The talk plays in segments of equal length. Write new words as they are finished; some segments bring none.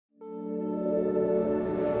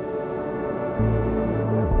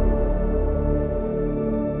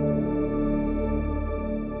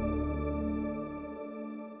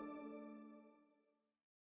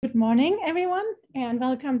morning, everyone, and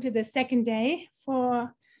welcome to the second day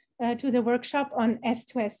to the workshop on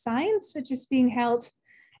S2S Science, which is being held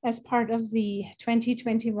as part of the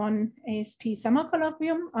 2021 ASP Summer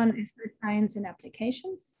Colloquium on S2S Science and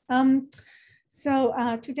Applications.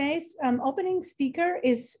 Today's opening speaker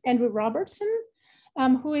is Andrew Robertson,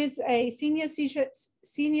 who is a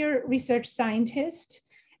senior research scientist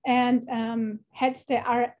and heads the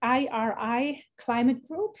IRI climate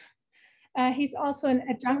group. He's also an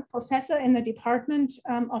adjunct professor in the Department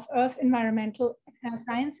of Earth Environmental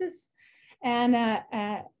Sciences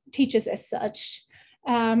and teaches as such.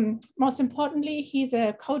 Most importantly, he's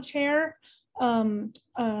a co-chair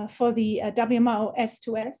for the WMO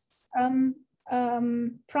S2S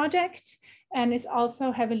project and is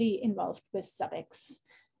also heavily involved with SubX,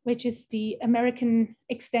 which is the American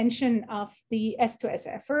extension of the S2S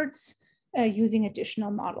efforts using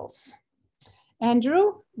additional models.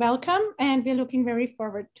 Andrew, welcome, and we're looking very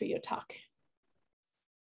forward to your talk.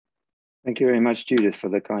 Thank you very much, Judith, for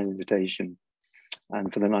the kind invitation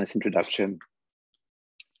and for the nice introduction.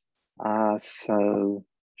 So,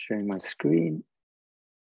 sharing my screen.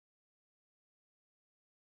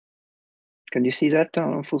 Can you see that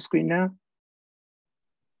on full screen now?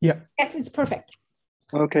 Yeah. Yes, it's perfect.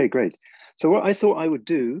 Okay, great. So what I thought I would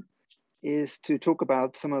do is to talk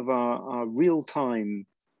about some of our real-time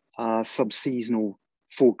subseasonal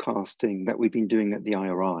forecasting that we've been doing at the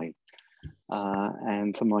IRI.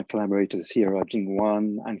 And some of my collaborators here are Jing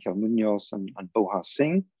Wan, Angel Munoz, and Boha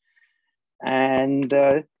Singh. And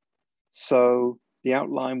so the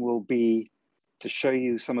outline will be to show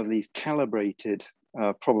you some of these calibrated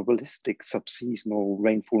probabilistic subseasonal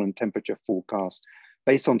rainfall and temperature forecasts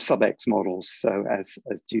based on SubX models. So as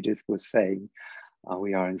Judith was saying,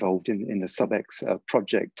 we are involved in the SubX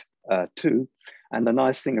project too. And the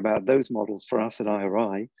nice thing about those models for us at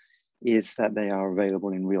IRI is that they are available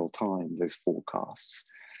in real time, those forecasts.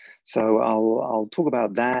 So I'll talk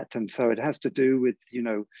about that. And so it has to do with,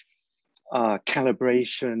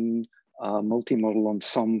 calibration, multi-model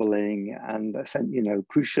ensembling, and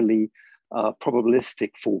crucially,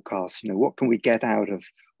 probabilistic forecasts. What can we get out of,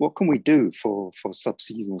 what can we do for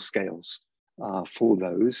subseasonal scales for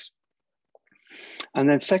those? And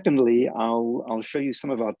then secondly, I'll show you some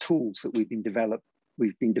of our tools that we've been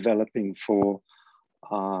developing for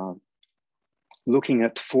looking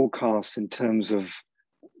at forecasts in terms of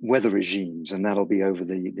weather regimes, and that'll be over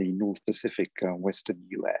the North Pacific Western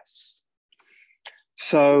US.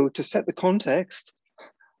 So to set the context,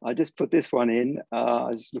 I just put this one in.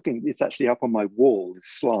 I was looking, it's actually up on my wall, this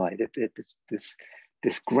slide,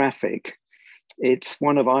 this graphic. It's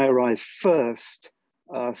one of IRI's first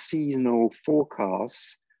seasonal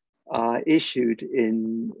forecasts issued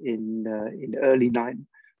in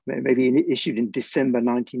issued in December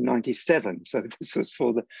 1997. So this was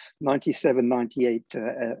for the 97-98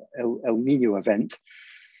 El Nino event.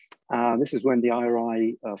 This is when the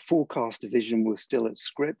IRI forecast division was still at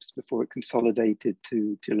Scripps before it consolidated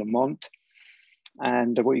to Lamont.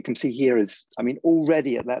 And what you can see here is,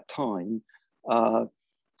 already at that time,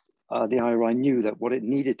 the IRI knew that what it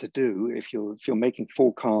needed to do if you're making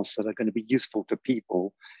forecasts that are going to be useful to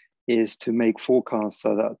people is to make forecasts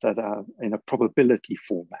that are in a probability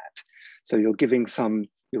format. So you're giving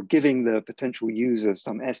the potential user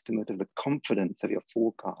some estimate of the confidence of your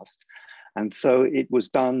forecast. And so it was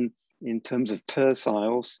done in terms of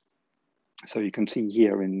terciles. So you can see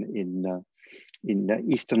here in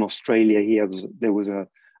Eastern Australia here, there was a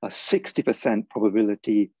 60%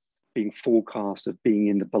 probability being forecast of being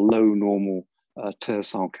in the below normal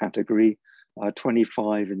tercile category,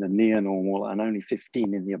 25 in the near normal, and only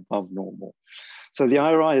 15 in the above normal. So the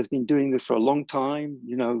IRI has been doing this for a long time,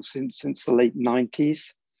 since the late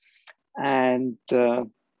 90s, and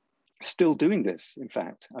still doing this, in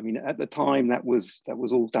fact. At the time that was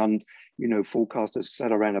all done, forecasters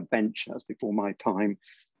sat around a bench, that's before my time,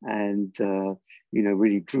 and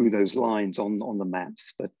really drew those lines on the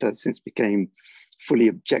maps, but since became fully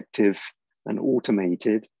objective and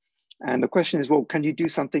automated. And the question is, well, can you do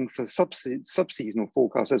something for subseasonal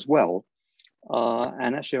forecasts as well?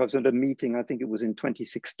 And actually I was at a meeting, I think it was in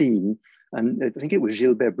 2016, and I think it was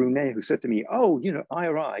Gilbert Brunet who said to me, oh,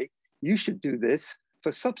 IRI, you should do this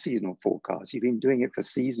for subseasonal forecasts. You've been doing it for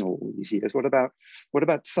seasonal all these years. What about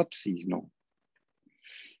subseasonal?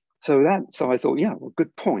 So I thought, yeah, well,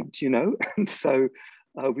 good point, And so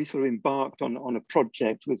we sort of embarked on a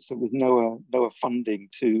project with NOAA funding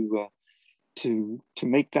to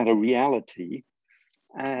make that a reality.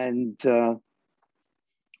 And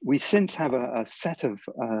we since have a set of,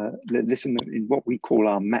 listen, in what we call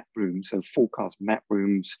our map rooms, so forecast map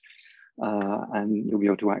rooms, and you'll be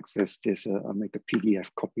able to access this and make a PDF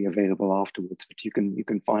copy available afterwards. But you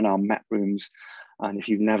can find our map rooms, and if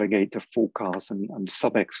you navigate to forecasts and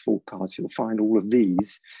sub-X forecasts, you'll find all of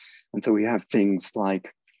these. And so we have things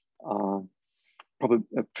like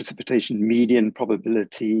precipitation median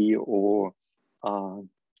probability, or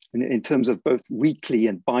in terms of both weekly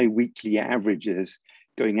and bi-weekly averages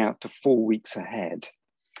going out to 4 weeks ahead.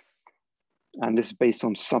 And this is based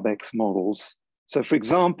on sub-X models. So for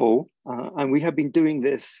example, and we have been doing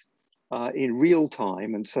this in real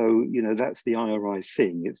time. And so, that's the IRI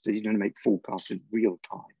thing. It's that you're going to make forecasts in real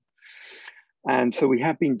time. And so we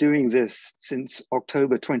have been doing this since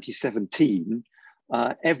October 2017,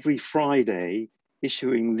 every Friday,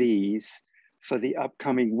 issuing these for the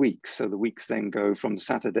upcoming weeks. So the weeks then go from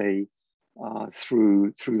Saturday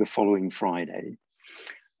through the following Friday.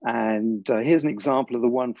 And here's an example of the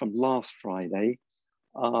one from last Friday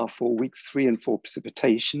for weeks 3 and 4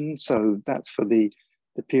 precipitation. So that's for the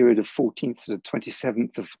period of 14th to the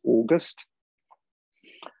 27th of August.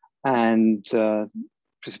 And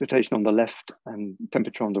precipitation on the left and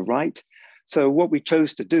temperature on the right. So what we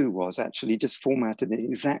chose to do was actually just format it in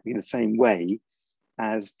exactly the same way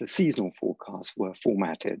as the seasonal forecasts were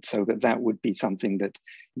formatted, so that would be something that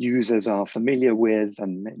users are familiar with,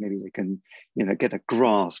 and maybe they can get a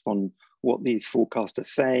grasp on what these forecasts are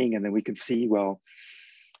saying, and then we can see, well,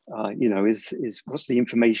 what's the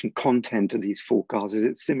information content of these forecasts? Is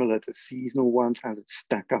it similar to seasonal ones? How does it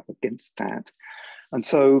stack up against that? And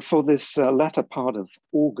so for this latter part of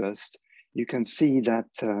August, you can see that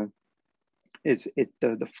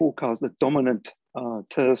the forecast, the dominant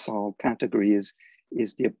tercile category is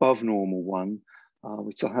the above normal one.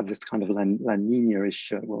 We still have this kind of La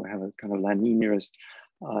Nina-ish, well, we have a kind of La Nina-ish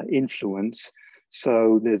influence.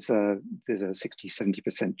 So there's a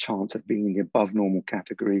 60–70% chance of being in the above normal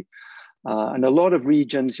category. And a lot of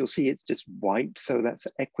regions, you'll see it's just white. So that's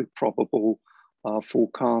equiprobable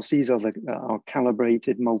forecast. These are our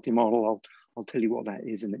calibrated multi-model. I'll tell you what that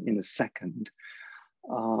is in a second.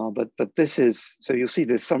 But this is, so you'll see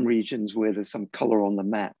there's some regions where there's some color on the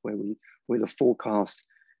map where the forecast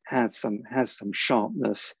has some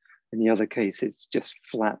sharpness. In the other case, it's just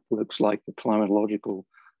flat, looks like the climatological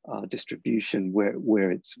distribution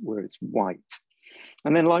where it's white.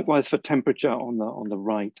 And then likewise for temperature on the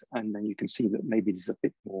right, and then you can see that maybe there's a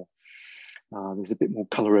bit more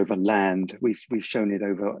color over land. We've shown it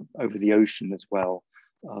over the ocean as well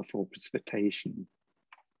for precipitation.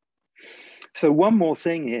 So one more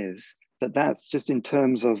thing is that's just in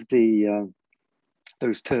terms of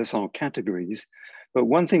those tercile categories. But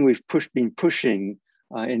one thing we've been pushing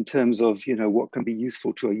in terms of what can be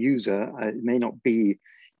useful to a user, it may not be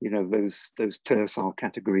those tercile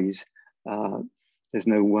categories. There's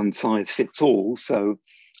no one size fits all. So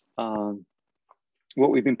what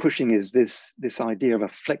we've been pushing is this idea of a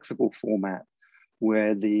flexible format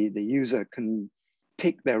where the user can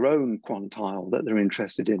pick their own quantile that they're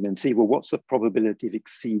interested in and see, well, what's the probability of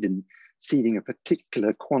exceeding a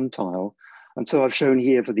particular quantile? And so I've shown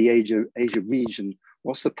here for the Asia region,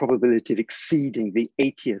 what's the probability of exceeding the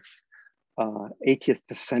 80th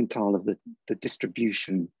percentile of the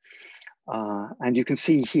distribution. And you can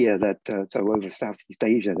see here that, so over Southeast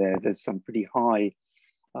Asia there's some pretty high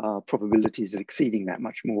probabilities of exceeding that,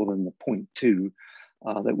 much more than the 0.2.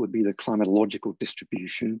 That would be the climatological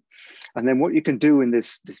distribution. And then what you can do in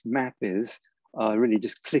this map is really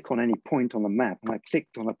just click on any point on the map. And I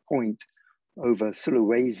clicked on a point over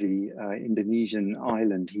Sulawesi, Indonesian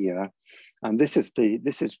island here. And this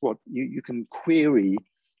is what you can query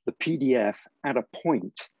the PDF at a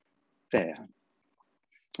point there.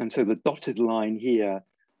 And so the dotted line here,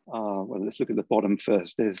 well, let's look at the bottom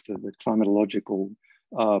first. There's the climatological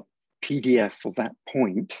PDF for that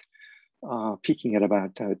point, peaking at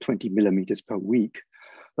about 20 millimeters per week.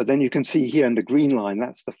 But then you can see here in the green line,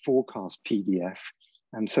 that's the forecast PDF.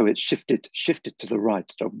 And so it's shifted to the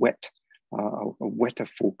right, a wetter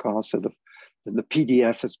forecast. So the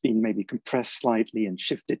PDF has been maybe compressed slightly and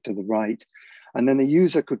shifted to the right. And then the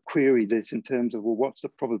user could query this in terms of, well, what's the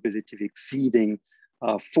probability of exceeding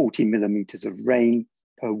 40 millimeters of rain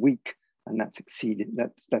per week? And that's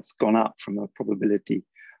gone up from a probability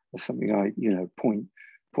of something like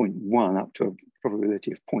 0.1 up to a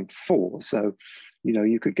probability of 0.4. So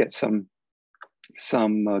you could get some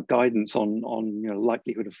guidance on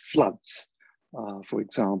likelihood of floods, for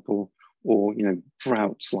example, or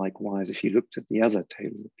droughts likewise if you looked at the other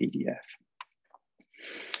table of the PDF.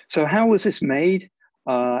 So how was this made?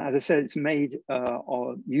 As I said, it's made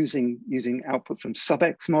using output from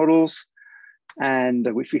sub-X models, and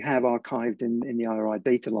which we have archived in the IRI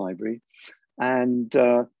data library. And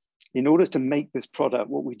in order to make this product,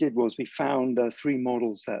 what we did was we found 3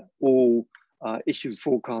 models that all issued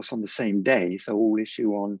forecasts on the same day. So all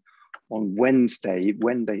issue on Wednesday.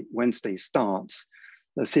 Wednesday starts.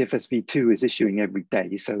 The CFSV2 is issuing every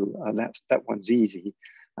day, so that one's easy.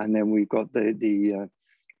 And then we've got the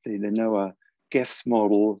NOAA GEFS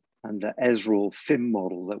model and the Esrel FIM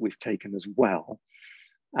model that we've taken as well.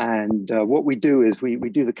 And what we do is we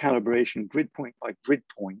do the calibration grid point by grid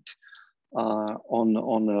point on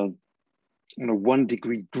a 1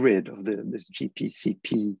 degree grid of this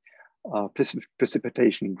GPCP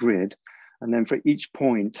precipitation grid. And then for each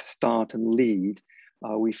point, start and lead,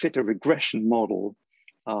 we fit a regression model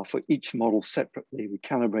for each model separately. We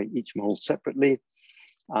calibrate each model separately.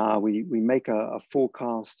 We make a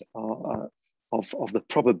forecast of the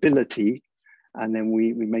probability, and then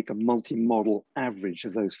we make a multi-model average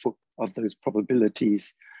of those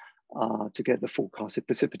probabilities to get the forecasted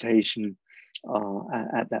precipitation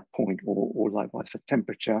at that point, or likewise for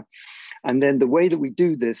temperature. And then the way that we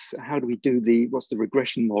do this, how do we do what's the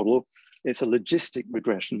regression model? It's a logistic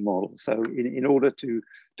regression model. So in order to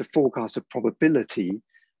forecast a probability,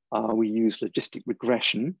 we use logistic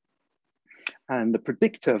regression. And the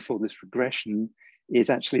predictor for this regression is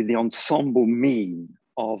actually the ensemble mean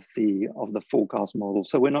of the forecast model.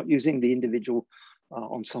 So we're not using the individual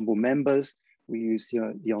ensemble members. We use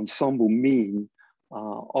the ensemble mean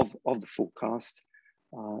of the forecast,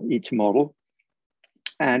 each model.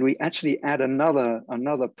 And we actually add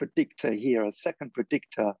another predictor here, a second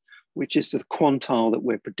predictor, which is the quantile that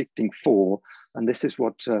we're predicting for. And this is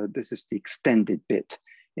this is the extended bit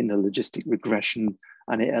in the logistic regression.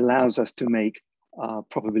 And it allows us to make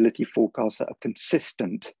probability forecasts that are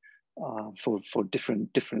consistent for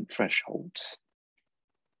different thresholds.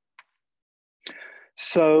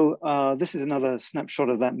 So this is another snapshot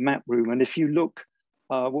of that map room. And if you look,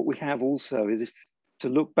 what we have also is if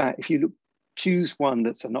you choose one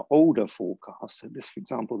that's an older forecast. So this, for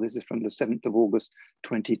example, this is from the 7th of August,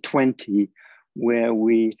 2020, where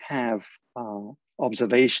we have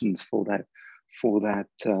observations for that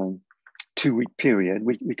 2-week period.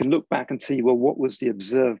 We can look back and see, well, what was the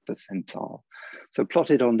observed percentile? So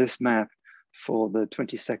plotted on this map for the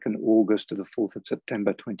 22nd August to the 4th of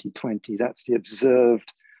September, 2020, that's the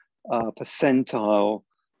observed percentile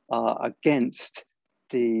against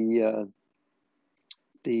the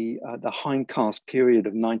hindcast period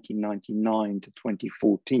of 1999 to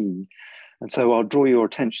 2014. And so I'll draw your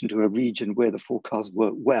attention to a region where the forecast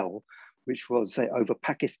worked well, which was, say, over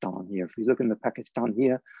Pakistan here. If we look in the Pakistan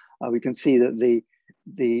here, we can see that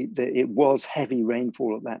it was heavy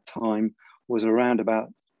rainfall at that time, was around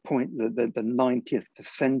about the 90th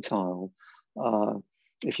percentile.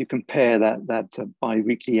 If you compare that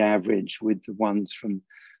bi-weekly average with the ones from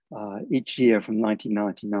each year from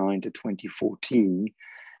 1999 to 2014.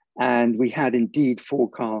 And we had indeed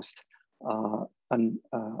forecast a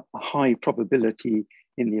high probability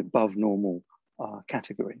in the above normal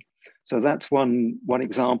category. So that's one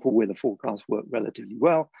example where the forecast worked relatively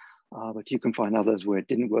well, but you can find others where it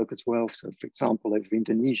didn't work as well. So for example, over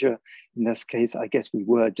Indonesia, in this case, I guess we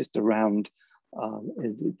were just around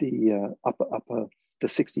the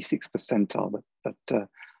 66th percentile, but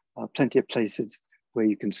plenty of places where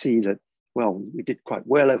you can see that, well, we did quite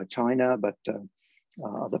well over China, but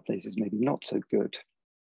other places maybe not so good.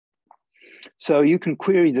 So you can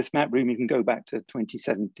query this map room. You can go back to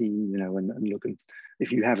 2017, and look, and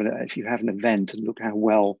if you have an event, and look how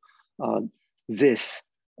well this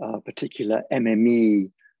particular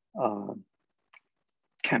MME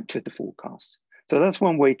captured the forecast. So that's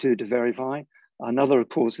one way to verify. Another, of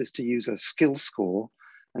course, is to use a skill score,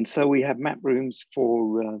 and so we have map rooms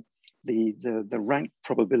for the rank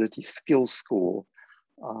probability skill score,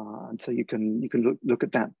 and so you can look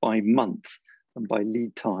at that by month and by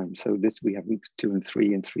lead time. So this, we have weeks 2 and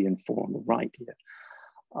 3 and 3 and 4 on the right here.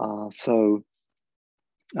 So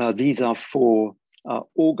these are for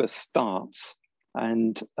August starts,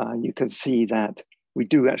 and you can see that we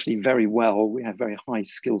do actually very well. We have very high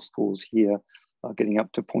skill scores here, getting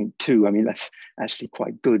up to 0.2. I mean, that's actually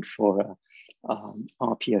quite good for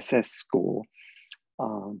RPSS score.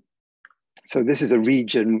 So this is a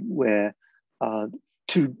region where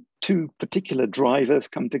two particular drivers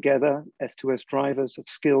come together, S2S drivers of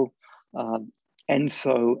skill,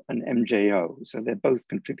 ENSO and MJO. So they're both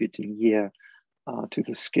contributing here to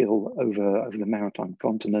the skill over the maritime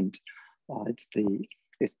continent. It's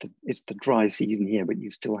the dry season here, but you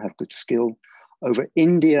still have good skill. Over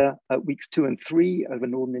India, at weeks 2 and 3, over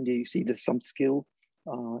Northern India, you see there's some skill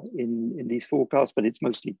in these forecasts, but it's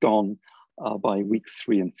mostly gone by weeks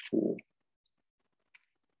 3 and 4.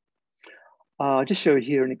 I'll just show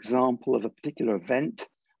here an example of a particular event.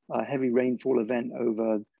 heavy rainfall event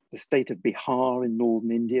over the state of Bihar in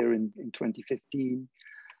northern India in 2015.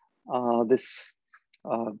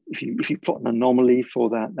 If you plot an anomaly for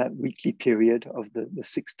that weekly period of the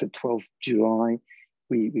 6th to 12th July,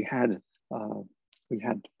 we had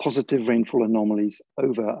positive rainfall anomalies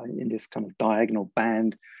over in this kind of diagonal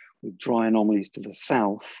band with dry anomalies to the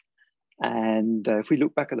south. And if we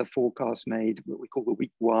look back at the forecast made, what we call the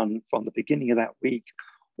week 1 from the beginning of that week,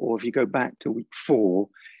 or if you go back to week 4,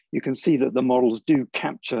 you can see that the models do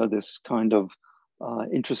capture this kind of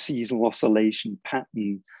intraseasonal oscillation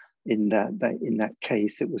pattern. In that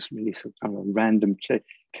case, it was really sort of kind of a random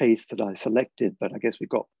case that I selected, but I guess we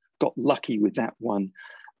got lucky with that one.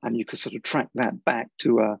 And you could sort of track that back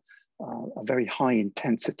to a very high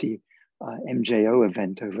intensity MJO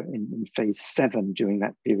event over in phase 7 during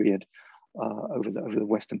that period over the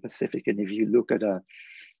Western Pacific. And if you look at a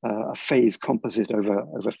phase composite over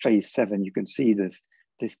phase 7, you can see this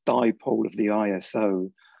dipole of the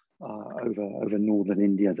ISO over northern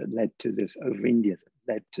India that led to this, over India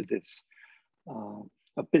that led to this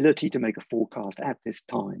ability to make a forecast at this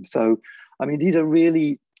time. So, I mean, these are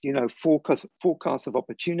really, you know, forecasts of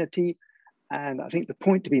opportunity. And I think the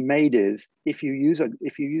point to be made is if you use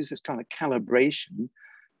this kind of calibration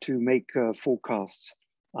to make forecasts,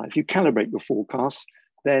 if you calibrate your forecasts,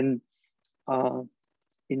 then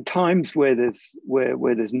in times where there's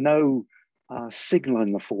no signal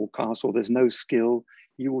in the forecast or there's no skill,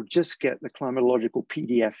 you will just get the climatological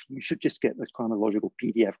PDF. You should just get the climatological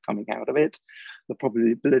PDF coming out of it. The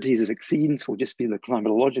probabilities of exceedance will just be the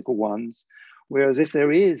climatological ones. Whereas if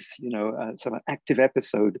there is, you know, some active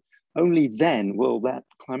episode, only then will that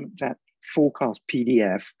forecast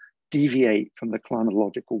PDF deviate from the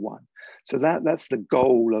climatological one. So that's the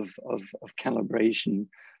goal of calibration,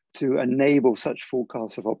 to enable such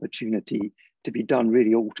forecasts of opportunity to be done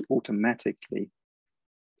really automatically.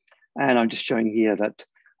 And I'm just showing here that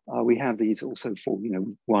we have these also for, you know,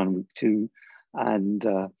 week 1, week 2, and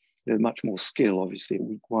there's much more skill obviously at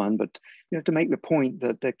week 1, but you know, to make the point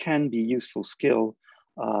that there can be useful skill,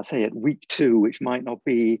 say at week 2, which might not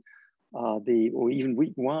be or even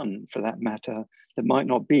week 1 for that matter, that might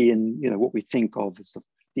not be in, you know, what we think of as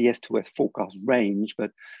the S2S forecast range,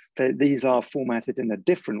 but these are formatted in a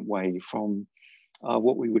different way from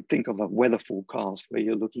what we would think of a weather forecast, where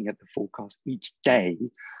you're looking at the forecast each day.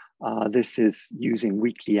 This is using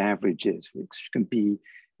weekly averages, which can be,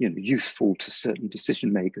 you know, useful to certain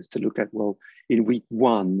decision makers to look at, well, in week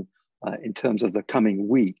 1, in terms of the coming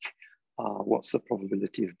week, what's the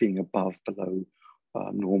probability of being above, below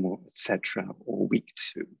normal, etc., or week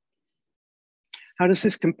 2. How does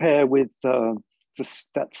this compare with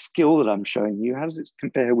that skill that I'm showing you? How does it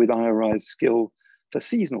compare with IRI's skill for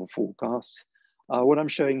seasonal forecasts? What I'm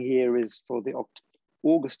showing here is for the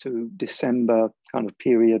August to December kind of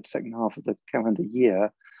period, second half of the calendar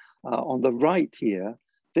year. On the right here,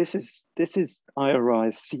 this is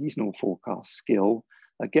IRI's seasonal forecast skill,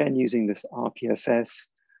 again using this RPSS.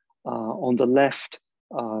 On the left,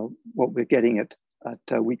 what we're getting at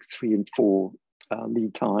weeks 3 and 4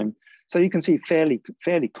 lead time. So you can see fairly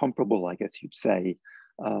comparable, I guess you'd say,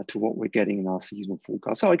 to what we're getting in our seasonal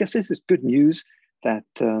forecast. So I guess this is good news that,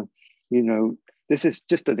 you know, this is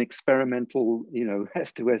just an experimental, you know,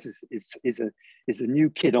 S2S is a new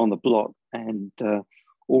kid on the block, and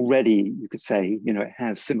already you could say, you know, it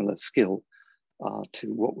has similar skill to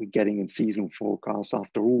what we're getting in seasonal forecasts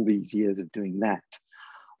after all these years of doing that.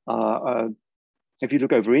 If you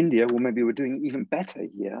look over India, well, maybe we're doing even better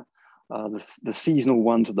here. The seasonal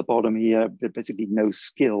ones at the bottom here, there's basically no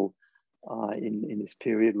skill in this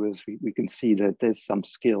period, whereas we can see that there's some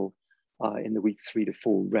skill in the week 3 to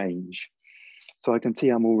 4 range. So I can see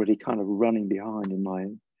I'm already kind of running behind in my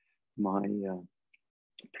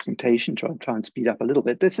presentation, try and speed up a little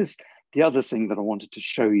bit. This is the other thing that I wanted to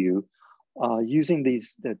show you, using the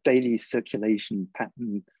daily circulation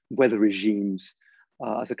pattern weather regimes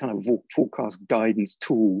as a kind of forecast guidance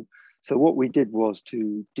tool. So what we did was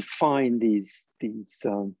to define these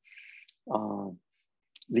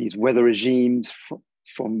weather regimes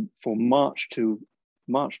from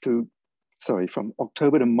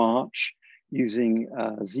October to March, using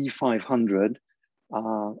Z500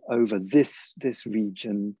 over this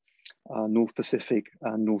region, North Pacific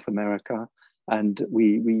and North America. And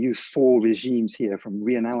we use 4 regimes here from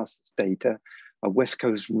reanalysis data: a West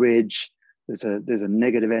Coast ridge, there's a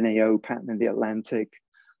negative NAO pattern in the Atlantic.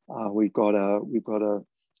 We've got a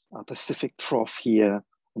Pacific trough here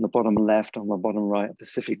on the bottom left, on the bottom right, a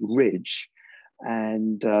Pacific ridge.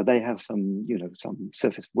 And they have some, you know, some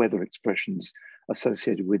surface weather expressions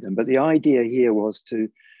associated with them. But the idea here was to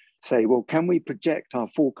say, well, can we project our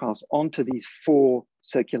forecast onto these 4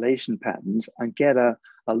 circulation patterns and get a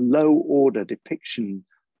low order depiction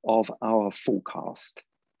of our forecast?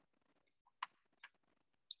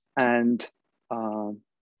 And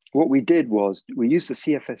what we did was we used the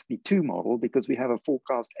CFSV2 model because we have a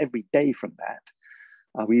forecast every day from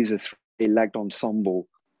that. We use a 3-day lagged ensemble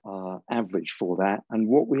average for that. And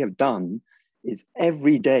what we have done is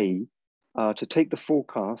every day to take the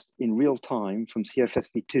forecast in real time from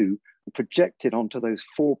CFSV2 and project it onto those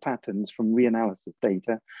 4 patterns from reanalysis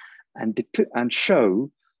data and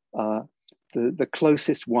show the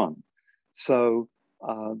closest one. So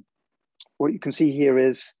what you can see here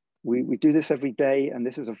is we do this every day, and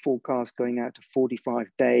this is a forecast going out to 45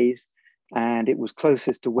 days. And it was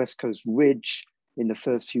closest to West Coast Ridge in the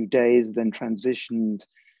first few days, then transitioned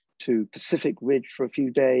to Pacific Ridge for a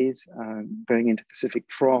few days, going into Pacific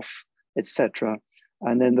Trough, etc.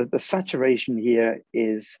 And then the saturation here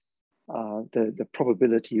is the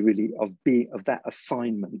probability really of that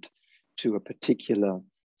assignment to a particular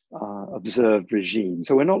observed regime.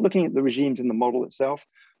 So we're not looking at the regimes in the model itself.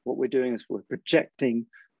 What we're doing is we're projecting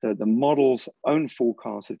the model's own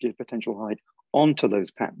forecast of geopotential height onto those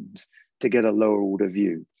patterns to get a lower order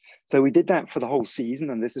view. So we did that for the whole season,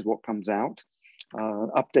 and this is what comes out,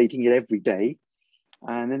 updating it every day.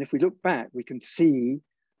 And then if we look back, we can see,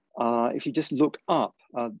 if you just look up,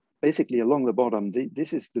 basically along the bottom,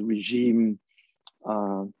 this is the regime,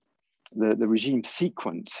 the regime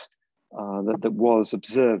sequence that was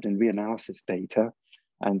observed in reanalysis data.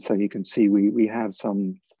 And so you can see we have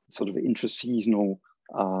some sort of intraseasonal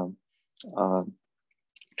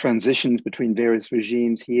transitions between various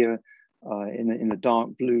regimes here in the dark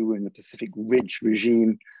blue in the Pacific Ridge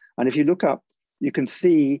regime. And if you look up, you can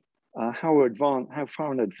see how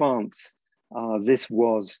far in advance this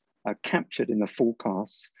was captured in the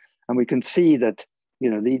forecasts. And we can see that, you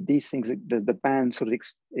know, these things, the bands sort of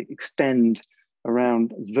extend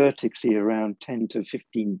around vertically around 10 to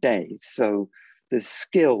 15 days. So there's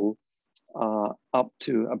skill up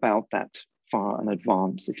to about that far in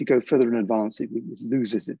advance. If you go further in advance, it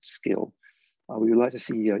loses its skill. We would like to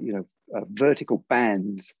see, vertical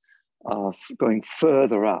bands going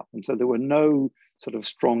further up. And so there were no sort of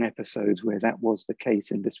strong episodes where that was the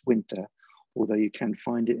case in this winter, although you can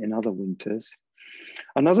find it in other winters.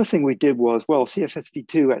 Another thing we did was, well,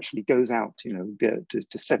 CFSV2 actually goes out, to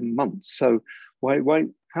 7 months. So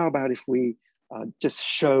how about if we just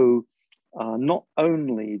show not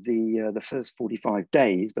only the first 45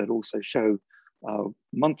 days, but also show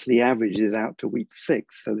monthly averages out to week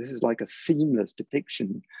 6. So this is like a seamless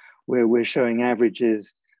depiction where we're showing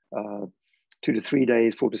averages 2 to 3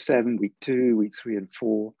 days, 4 to 7, week 2, week 3 and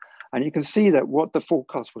 4. And you can see that what the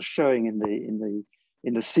forecast was showing in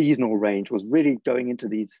the seasonal range was really going into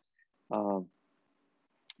these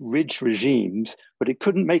ridge regimes, but it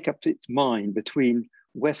couldn't make up its mind between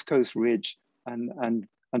West Coast Ridge and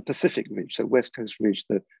Pacific Ridge. So West Coast Ridge,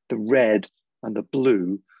 the red and the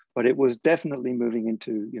blue, but it was definitely moving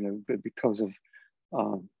into, because of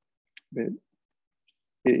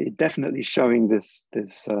it definitely showing this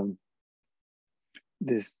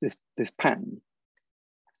pattern.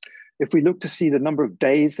 If we look to see the number of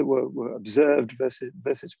days that were observed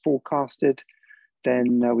versus forecasted,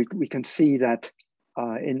 then we can see that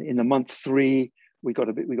in the month 3 we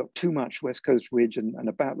got too much West Coast Ridge and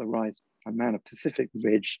about the right amount of Pacific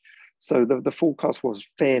Ridge. So the forecast was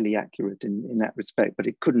fairly accurate in that respect, but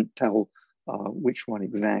it couldn't tell which one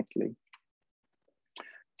exactly.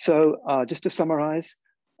 So just to summarize,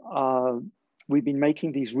 we've been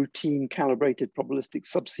making these routine calibrated probabilistic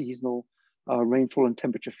subseasonal rainfall and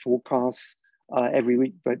temperature forecasts every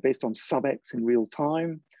week based on sub-X in real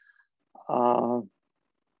time.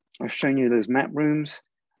 I've shown you those map rooms,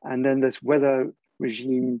 and then there's weather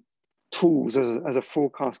regime tools as a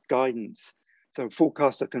forecast guidance. So a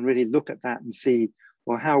forecaster can really look at that and see,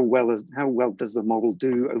 well, how well does the model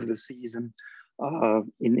do over the season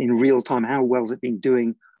in real time? How well has it been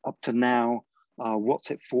doing up to now?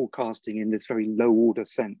 What's it forecasting in this very low order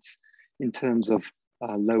sense in terms of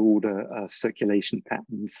low order circulation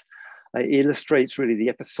patterns? It illustrates really the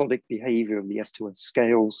episodic behavior of the S2S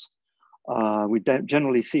scales. We don't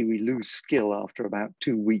generally see we lose skill after about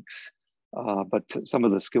 2 weeks, but some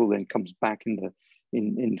of the skill then comes back in the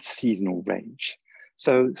seasonal range.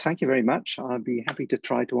 So thank you very much. I'd be happy to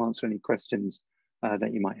try to answer any questions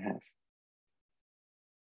that you might have.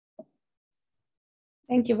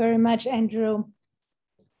 Thank you very much, Andrew.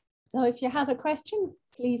 So if you have a question,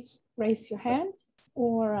 please raise your hand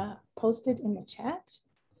or post it in the chat.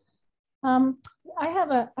 I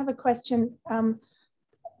have a question.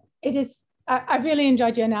 It is I really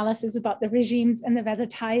enjoyed your analysis about the regimes and the weather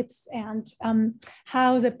types and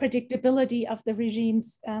how the predictability of the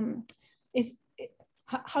regimes is,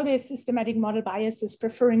 how there's systematic model biases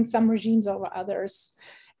preferring some regimes over others.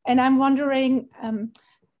 And I'm wondering,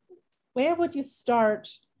 where would you start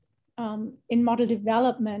in model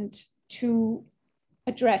development to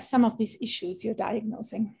address some of these issues you're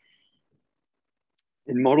diagnosing?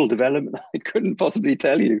 In model development, I couldn't possibly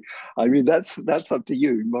tell you. I mean, that's up to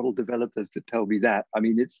you, model developers, to tell me that. I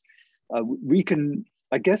mean, it's we can,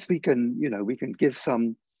 I guess we can, you know, we can give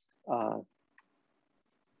some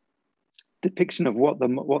depiction of what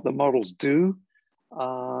the models do,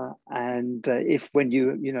 and if when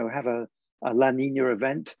you know have a La Nina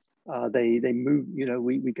event, they move. You know,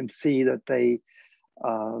 we can see that they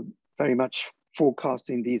very much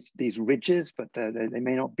forecasting these ridges, but they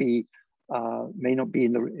may not be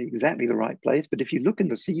in exactly the right place. But if you look in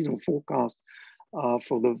the seasonal forecast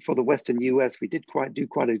for the Western US, we did do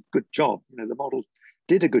quite a good job. You know, the model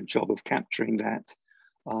did a good job of capturing that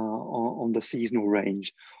on the seasonal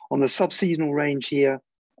range. On the subseasonal range here,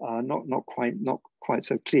 not quite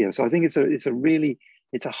so clear. So I think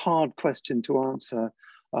it's a hard question to answer.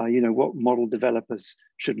 You know, what model developers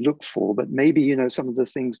should look for, but maybe, you know, some of the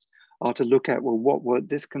things are to look at. Well,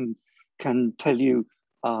 this can tell you.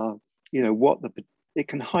 You know, it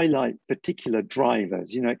can highlight particular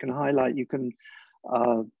drivers. You know, it can highlight, you can,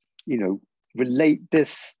 you know, relate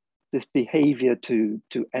this behavior to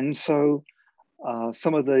ENSO.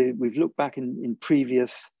 We've looked back in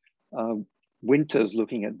previous winters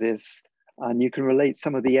looking at this, and you can relate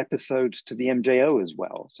some of the episodes to the MJO as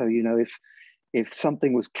well. So, you know, if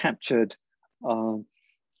something was captured,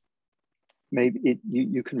 maybe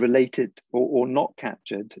you can relate it or not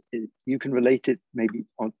captured. You can relate it maybe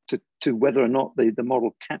to whether or not the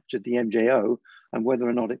model captured the MJO and whether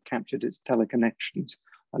or not it captured its teleconnections.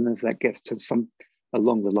 I don't know if that gets to some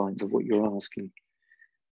along the lines of what you're asking.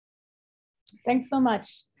 Thanks so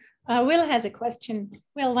much. Will has a question.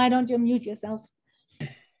 Will, why don't you mute yourself?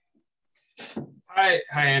 Hi,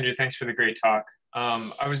 Andrew. Thanks for the great talk.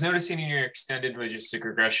 I was noticing in your extended logistic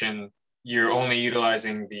regression, you're only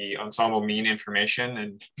utilizing the ensemble mean information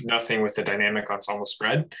and nothing with the dynamic ensemble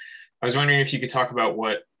spread. I was wondering if you could talk about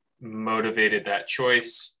what motivated that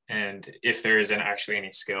choice and if there isn't actually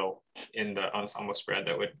any skill in the ensemble spread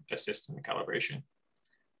that would assist in the calibration.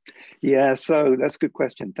 Yeah, so that's a good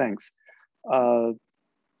question, thanks.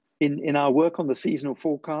 In our work on the seasonal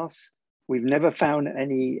forecasts, we've never found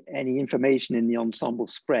any information in the ensemble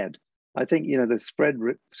spread. I think, you know, the spread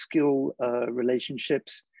skill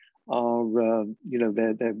relationships are, you know,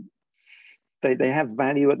 they have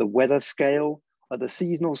value at the weather scale. At the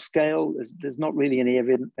seasonal scale, there's not really any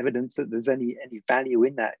evidence that there's any value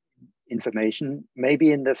in that information.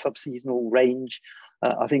 Maybe in the subseasonal range,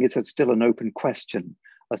 I think it's still an open question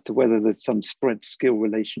as to whether there's some spread skill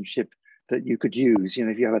relationship that you could use. You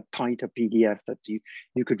know, if you have a tighter PDF that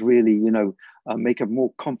you could really, you know, make a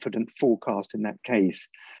more confident forecast in that case.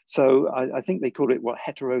 So I think they call it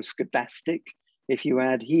heteroscedastic. If you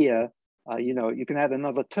add here, you know, you can add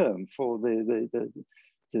another term for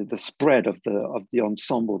the spread of the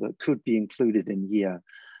ensemble that could be included in here.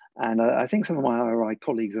 And I think some of my IRI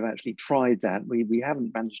colleagues have actually tried that. We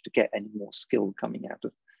haven't managed to get any more skill coming out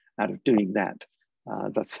of doing that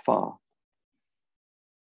thus far.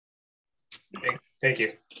 Okay, thank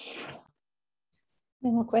you.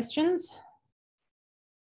 Any more questions?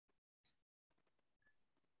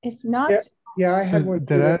 If not, yeah, I had one.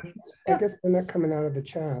 I guess they're not coming out of the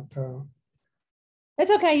chat though.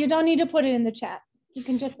 It's okay. You don't need to put it in the chat. You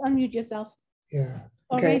can just unmute yourself. Yeah.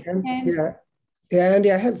 Okay. Yeah,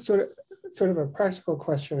 Andy, I had sort of a practical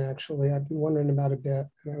question actually. I've been wondering about a bit,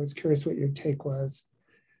 and I was curious what your take was.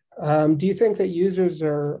 Do you think that users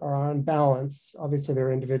are on balance? Obviously,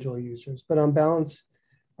 they're individual users, but on balance,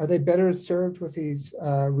 are they better served with these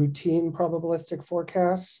routine probabilistic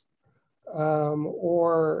forecasts,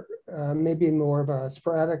 or maybe more of a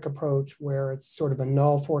sporadic approach where it's sort of a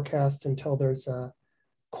null forecast until there's a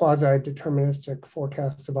quasi-deterministic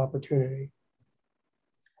forecast of opportunity?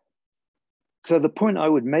 So the point I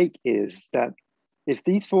would make is that if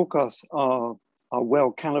these forecasts are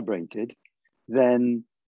well calibrated, then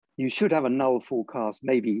you should have a null forecast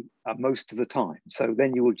maybe most of the time. So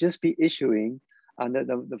then you will just be issuing, and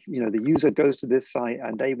the user goes to this site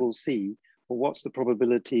and they will see, well, what's the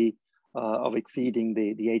probability of exceeding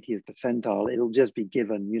the 80th percentile? It'll just be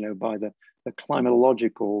given, you know, by the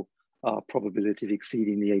climatological probability of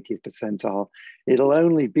exceeding the 80th percentile. It'll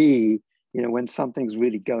only be, you know, when something's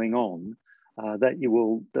really going on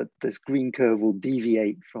that this green curve will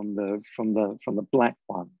deviate from the black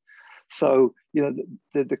one. So, you know,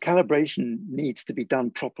 the calibration needs to be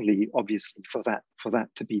done properly, obviously, for that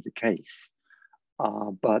to be the case.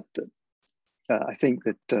 But I think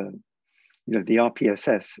that, you know, the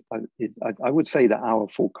RPSS, I would say that our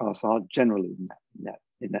forecasts are generally in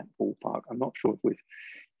that ballpark. I'm not sure if we've,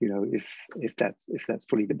 you know, if that's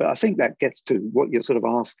fully, but I think that gets to what you're sort of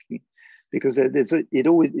asking, because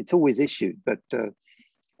it's always issued, but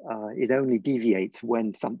it only deviates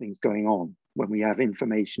when something's going on, when we have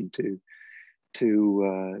information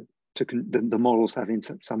the models have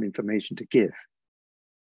some information to give.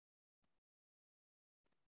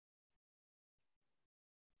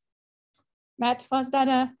 Matt, was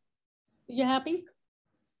that you happy?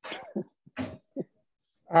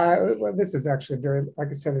 Well, this is actually very, like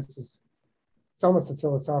I said, it's almost a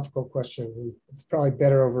philosophical question. It's probably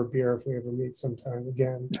better over beer if we ever meet sometime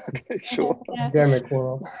again. Okay, sure. Academic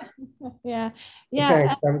world. Yeah.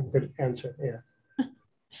 Thanks, that was a good answer. Yeah.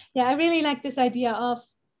 Yeah, I really like this idea of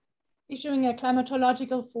issuing a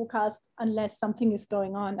climatological forecast unless something is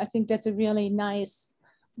going on. I think that's a really nice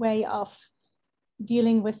way of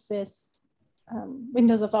dealing with this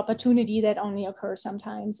windows of opportunity that only occur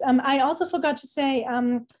sometimes. I also forgot to say,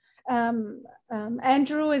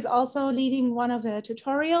 Andrew is also leading one of the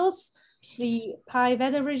tutorials, the Pi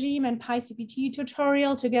weather regime and Pi CPT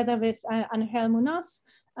tutorial, together with Angel Munoz.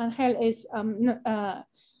 Angel is on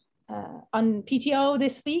PTO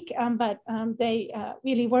this week, but they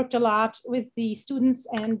really worked a lot with the students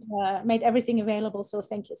and made everything available. So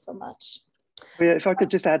thank you so much. Yeah, if I could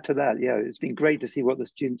just add to that, yeah, it's been great to see what the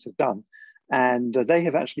students have done. And they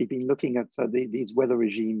have actually been looking at these weather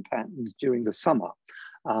regime patterns during the summer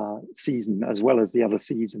season, as well as the other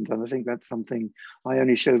seasons. And I think that's something I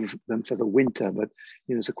only showed them for the winter, but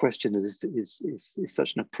you know, it's a question of is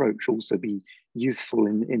such an approach also be useful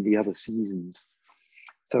in the other seasons?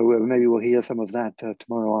 So maybe we'll hear some of that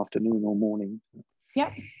tomorrow afternoon or morning.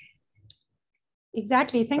 Yeah,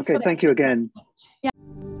 exactly. Thanks. Okay, thank you again. Yeah.